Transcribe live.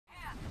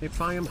If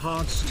I am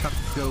hard stuck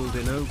gold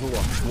in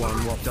Overwatch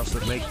 1, what does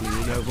that make me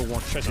in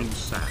Overwatch 2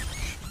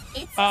 Satch?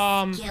 It's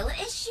a skill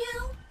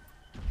issue?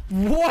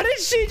 What did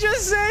she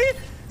just say?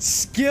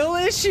 Skill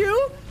issue?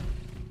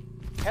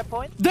 Hit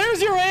point?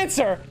 There's your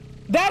answer.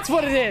 That's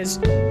what it is.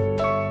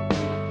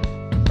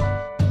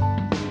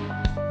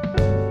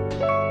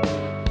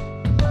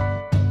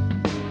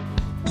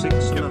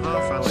 6.5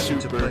 hours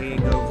into playing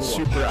Overwatch.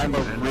 Super, I'm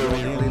a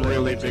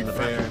really big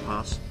fan.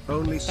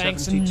 Only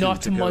Thanks, 72 Nut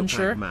to go,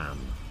 Muncher. man.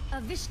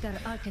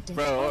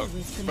 Bro,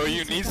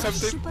 you need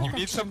something? You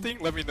need something?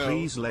 Let me know.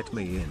 Please let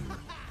me in.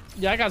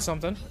 Yeah, I got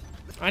something.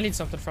 I need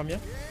something from you.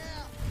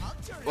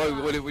 What do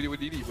you need? What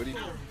do you need?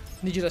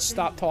 Need you to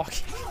stop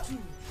talking.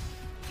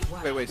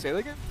 Wait, say that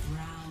again?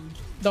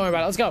 Don't worry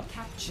about it. Let's go.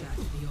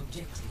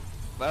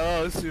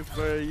 Oh,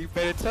 Super, you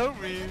better tell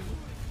me.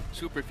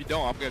 Super, if you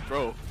don't, I'm gonna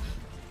throw.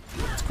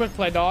 It's quick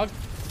play, dog.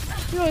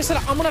 You really said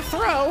I'm gonna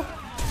throw.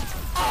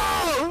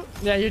 Oh!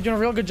 Yeah, you're doing a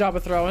real good job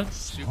of throwing.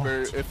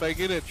 Super, if I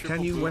get a triple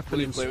Can you boop, weapon will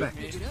you play with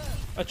inspect? me?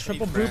 A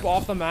triple boop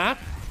off the map?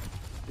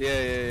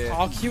 Yeah.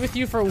 I'll queue with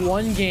you for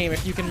one game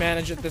if you can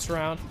manage it this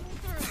round.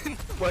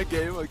 One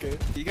game, okay.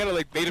 You gotta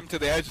like bait him to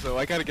the edge though.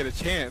 I gotta get a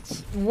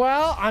chance.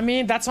 Well, I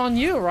mean, that's on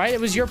you, right? It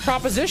was your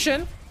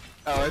proposition.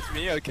 Oh, it's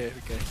me? Okay.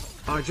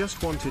 I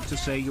just wanted to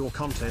say your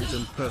content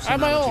and I'm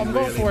personality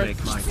going for really it.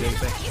 make my day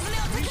better.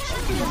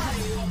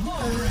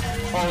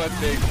 Oh, that's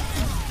big.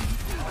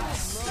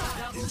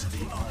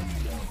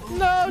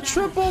 No,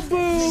 triple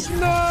boop, no!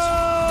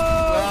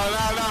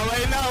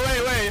 No,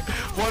 wait.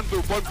 One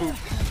boop.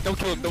 Don't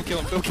kill him. Don't kill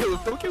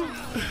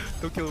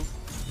him.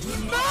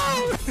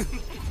 No!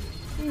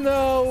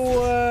 No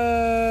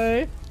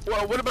way.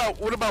 Well, what about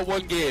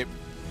one game?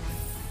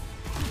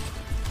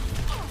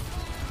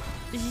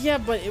 Yeah,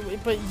 but you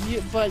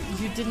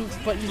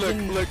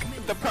didn't. Look.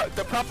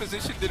 The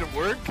proposition didn't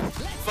work,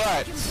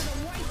 but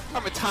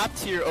I'm a top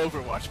tier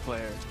Overwatch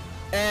player,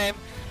 and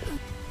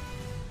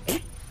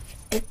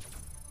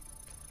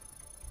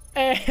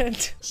I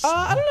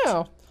don't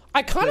know.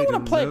 I kind of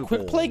want to play a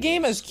quick play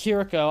game as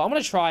Kiriko. I'm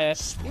gonna try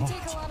it. You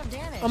take a lot of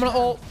damage. I'm gonna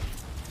ult.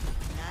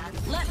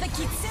 Let the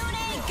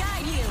Kitsune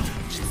guide you.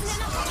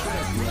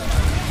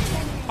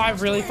 I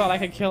really thought I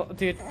could kill,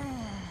 dude.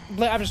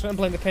 I'm just gonna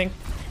blame the ping.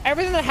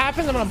 Everything that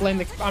happens, I'm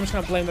just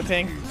gonna blame the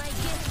ping.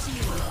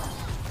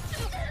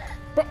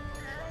 Bro.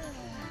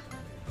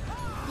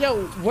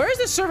 Yo, where is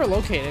this server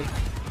located?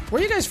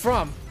 Where are you guys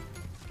from?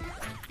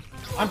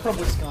 I'm from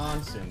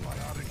Wisconsin.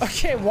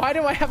 Okay, why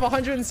do I have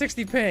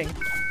 160 ping?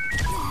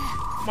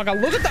 Oh my god,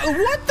 look at that!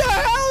 What the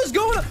hell is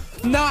going on?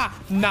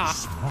 Nah.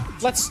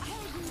 Let's.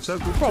 So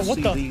good Bro, to what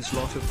see the? these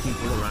lot of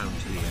people around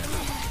here.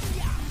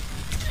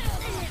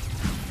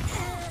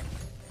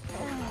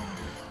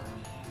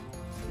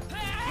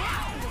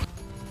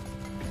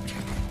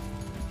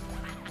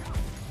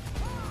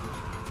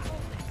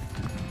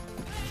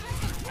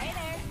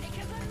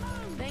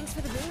 Thanks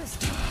for the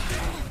boost.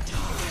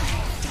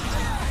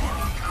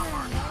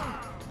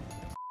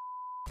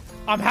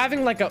 I'm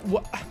having like a.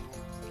 What?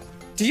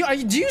 Do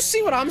you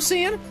see what I'm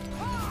seeing?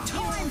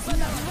 Time for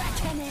the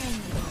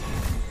reckoning.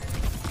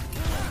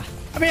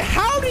 I mean,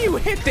 how do you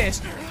hit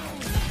this?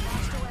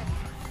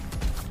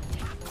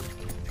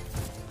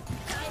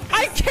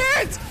 I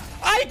can't!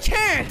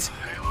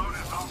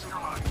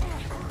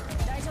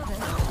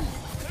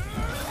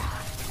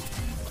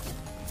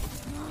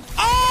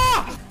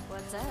 Ah!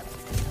 What's up?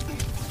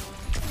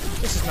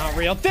 This is not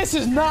real. This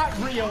is not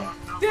real.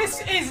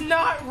 This is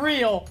not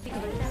real.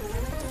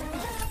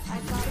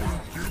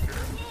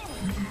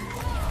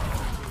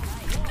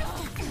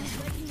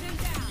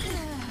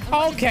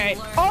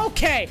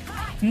 Okay.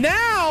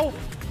 Now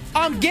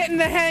I'm getting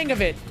the hang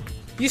of it.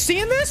 You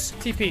seeing this?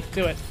 TP,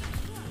 do it.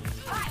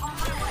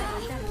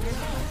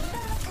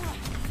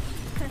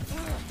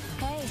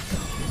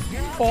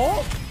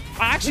 Oh,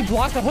 I actually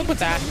blocked the hook with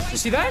that. You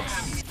see that?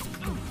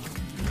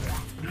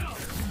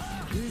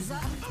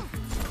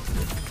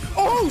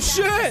 Oh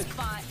shit!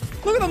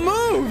 Look at the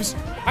moves.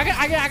 I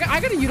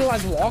gotta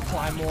utilize wall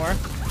climb more.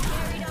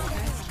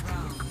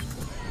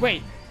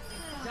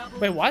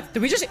 Wait, what?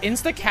 Did we just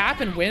insta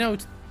cap and win? Oh,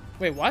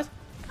 wait, what?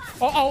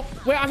 Oh,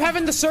 wait, I'm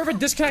having the server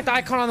disconnect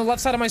icon on the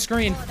left side of my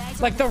screen.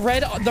 Like the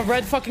red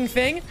fucking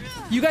thing.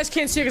 You guys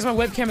can't see it because my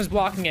webcam is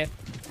blocking it.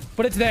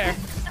 But it's there.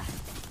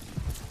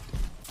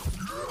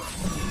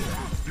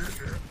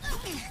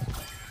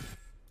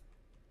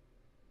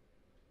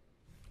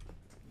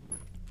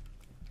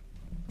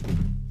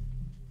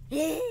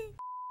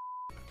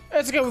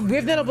 It's okay, we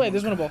have nano blade,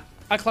 there's winnable.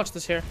 I clutched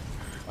this here.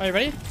 Are you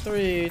ready?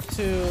 3,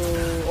 2,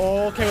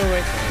 okay,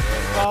 wait.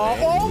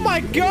 Oh my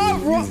god,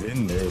 He's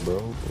in there,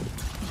 bro.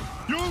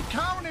 You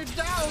counted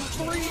down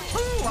 3,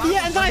 2.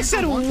 Yeah, and then I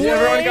said, wait. Yeah,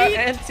 bro, I got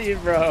anti,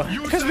 bro.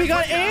 Because we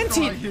got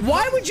anti.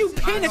 Why would you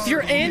pin if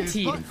you're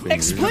anti?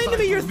 Explain to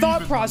me your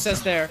thought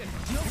process there.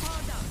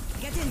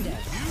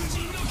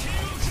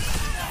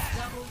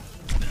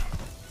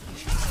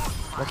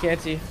 Look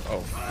anti. Oh,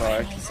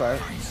 fuck. Sorry.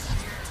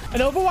 In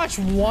Overwatch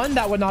 1,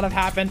 that would not have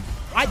happened.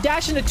 I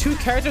dashed into 2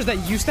 characters that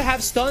used to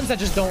have stuns that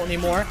just don't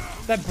anymore.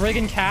 That Brig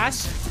and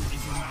Cass.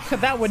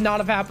 That would not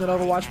have happened in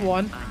Overwatch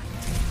 1.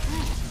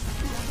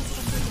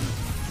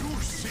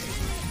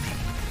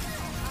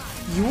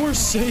 You're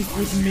safe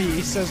with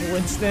me, says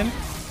Winston.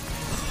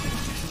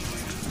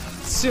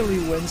 Silly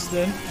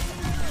Winston.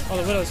 Oh,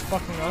 the Widow's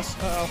fucking us.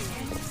 Uh-oh.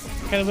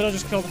 Okay, the Widow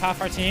just killed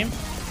half our team.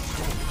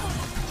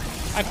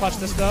 I clutched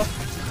this, though.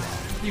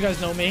 You guys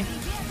know me.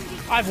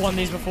 I've won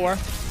these before.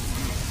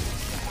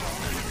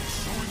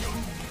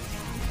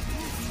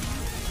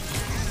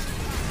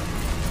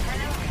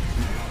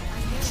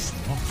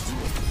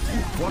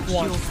 What's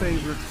your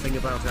favorite thing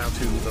about our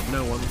 2 that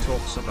no one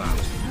talks about?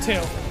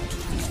 2.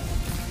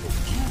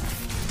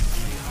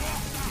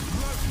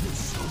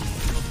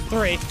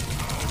 3.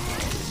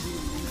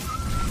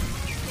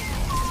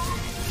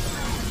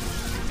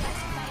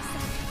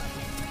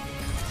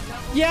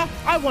 Yeah,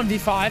 I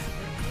 1v5.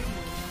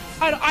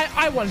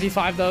 I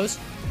 1v5 those.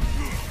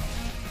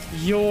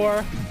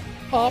 You're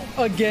up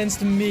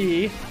against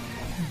me.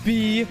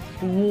 Be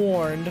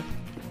warned.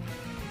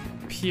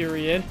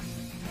 Period.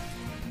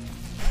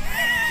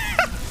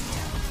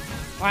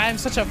 I am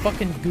such a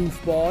fucking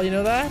goofball, you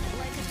know that?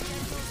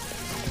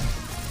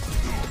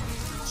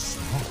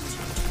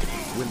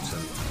 Winter.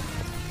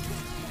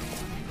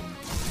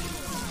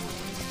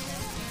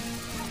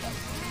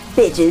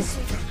 Bitches.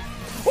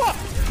 What?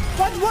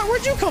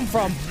 Where'd you come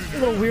from, you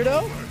little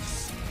weirdo?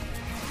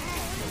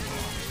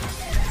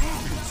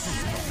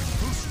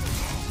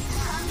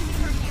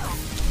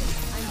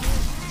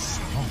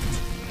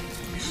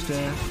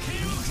 Stare.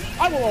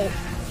 I will.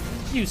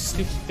 You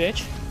stupid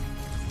bitch.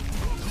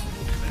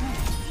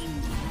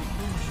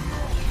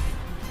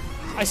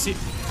 I see.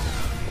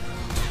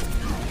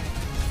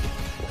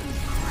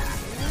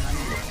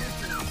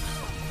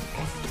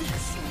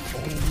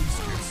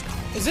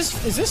 Is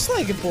this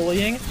like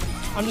bullying?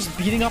 I'm just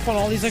beating up on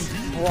all these like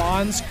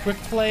bronze quick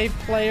play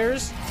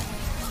players.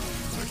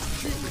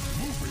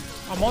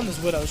 I'm on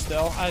this Widow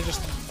still. I mean,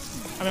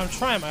 I'm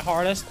trying my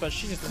hardest, but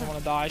she just doesn't want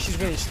to die. She's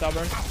really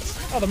stubborn.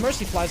 Oh, the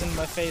Mercy flies into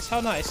my face. How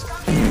nice.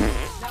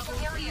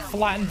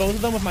 Flatten both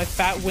of them with my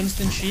fat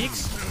Winston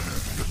cheeks.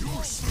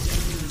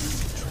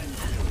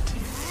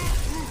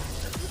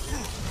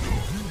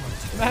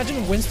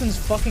 Imagine Winston's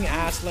fucking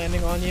ass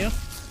landing on you.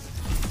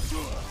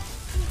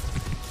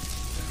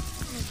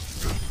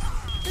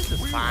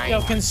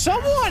 Yo, can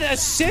someone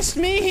assist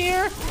me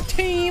here,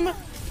 team?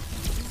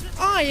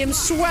 I am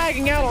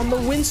swagging out on the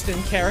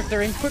Winston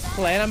character in quick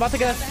play, and I'm about to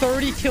get a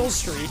 30 kill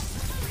streak.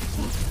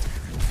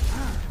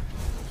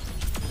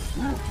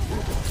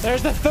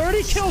 There's the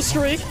 30 kill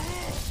streak.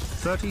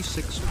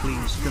 36,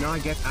 please. Can I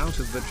get out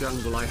of the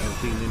jungle? I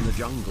have been in the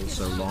jungle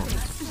so long.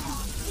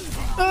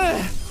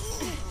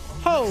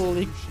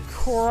 Holy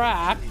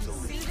crap.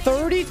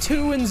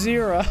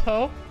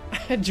 32-0.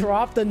 I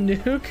dropped a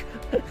nuke.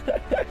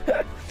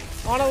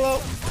 On a low.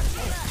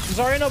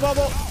 Sorry, no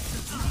bubble.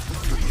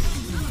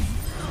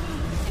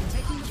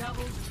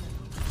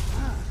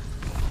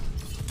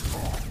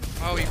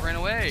 Oh, he ran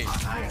away.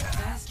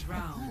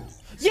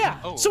 Yeah.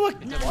 Oh, so what?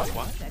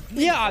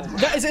 Yeah.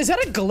 Is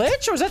that a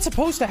glitch or is that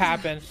supposed to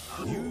happen?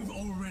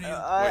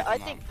 I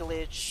think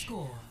glitch.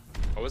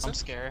 What was I'm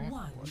scared.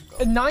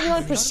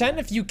 99%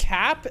 if you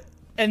cap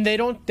and they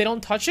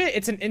don't touch it,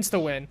 it's an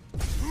insta win.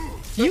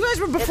 You guys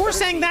were before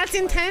saying that's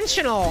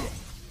intentional.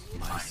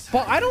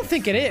 But I don't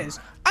think it is.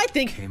 I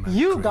think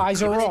you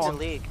guys are wrong.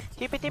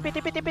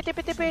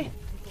 TP.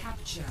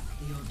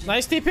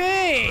 Nice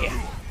TP.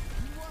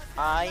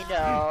 I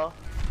know.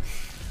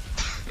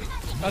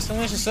 Russ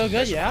English is so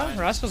good, yeah.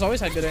 Russell's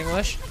always had good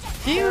English.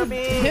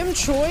 Him,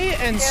 Choi,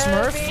 and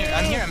Smurf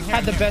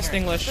had the best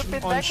English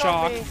on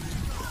Shock.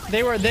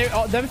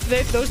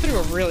 Those three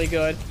were really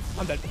good.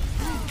 I'm dead.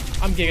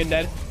 I'm giga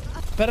dead.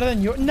 Better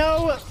than your.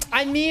 No,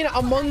 I mean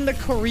among the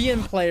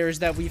Korean players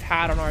that we've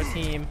had on our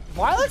team.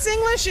 Violet's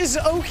English is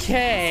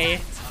okay,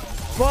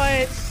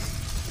 but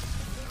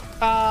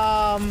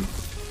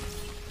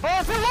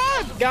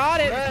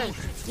got it.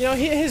 You know,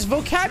 his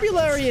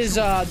vocabulary is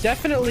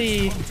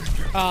definitely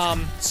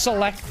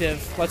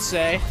selective, let's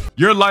say.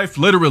 Your life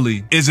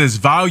literally is as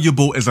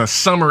valuable as a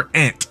summer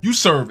ant. You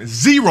serve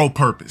zero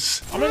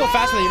purpose. I'm gonna go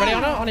fast with you. Ready,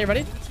 Anna? Anna, you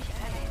ready?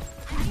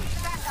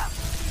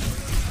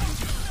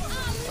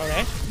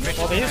 Okay.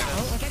 Well, these.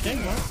 Oh, okay.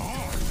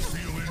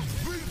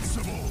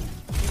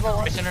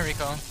 Well. It's in a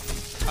Rico.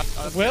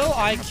 Will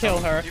I kill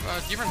her?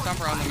 Different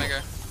thumper on the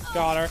Mega.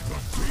 Got her.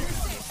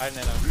 I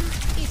don't know.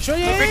 Show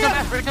you. Break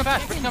no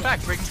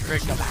back.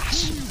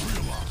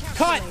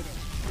 Cut.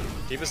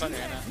 Keep us on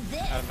your Anna.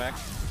 Out of back.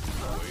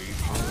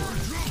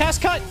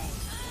 Cast cut.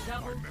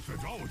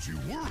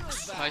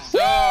 Nice.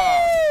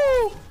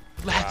 Woo!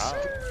 Let's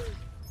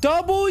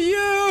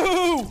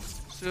W.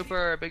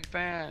 Super big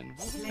fan.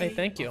 Hey,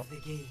 thank you.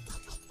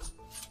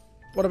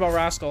 What about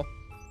Rascal?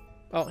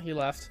 Oh, he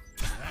left.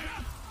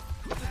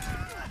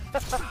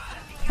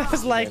 I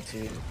was like,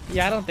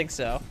 yeah, I don't think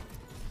so.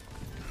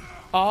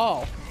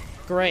 Oh,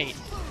 great.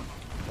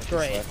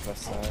 Great.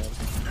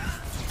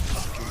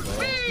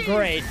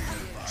 Great.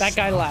 That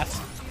guy left.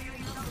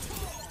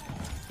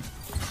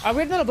 We have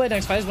another blade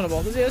next fight. It's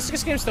winnable.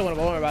 This game's still winnable.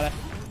 Don't worry about it.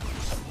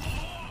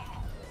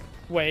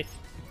 Wait.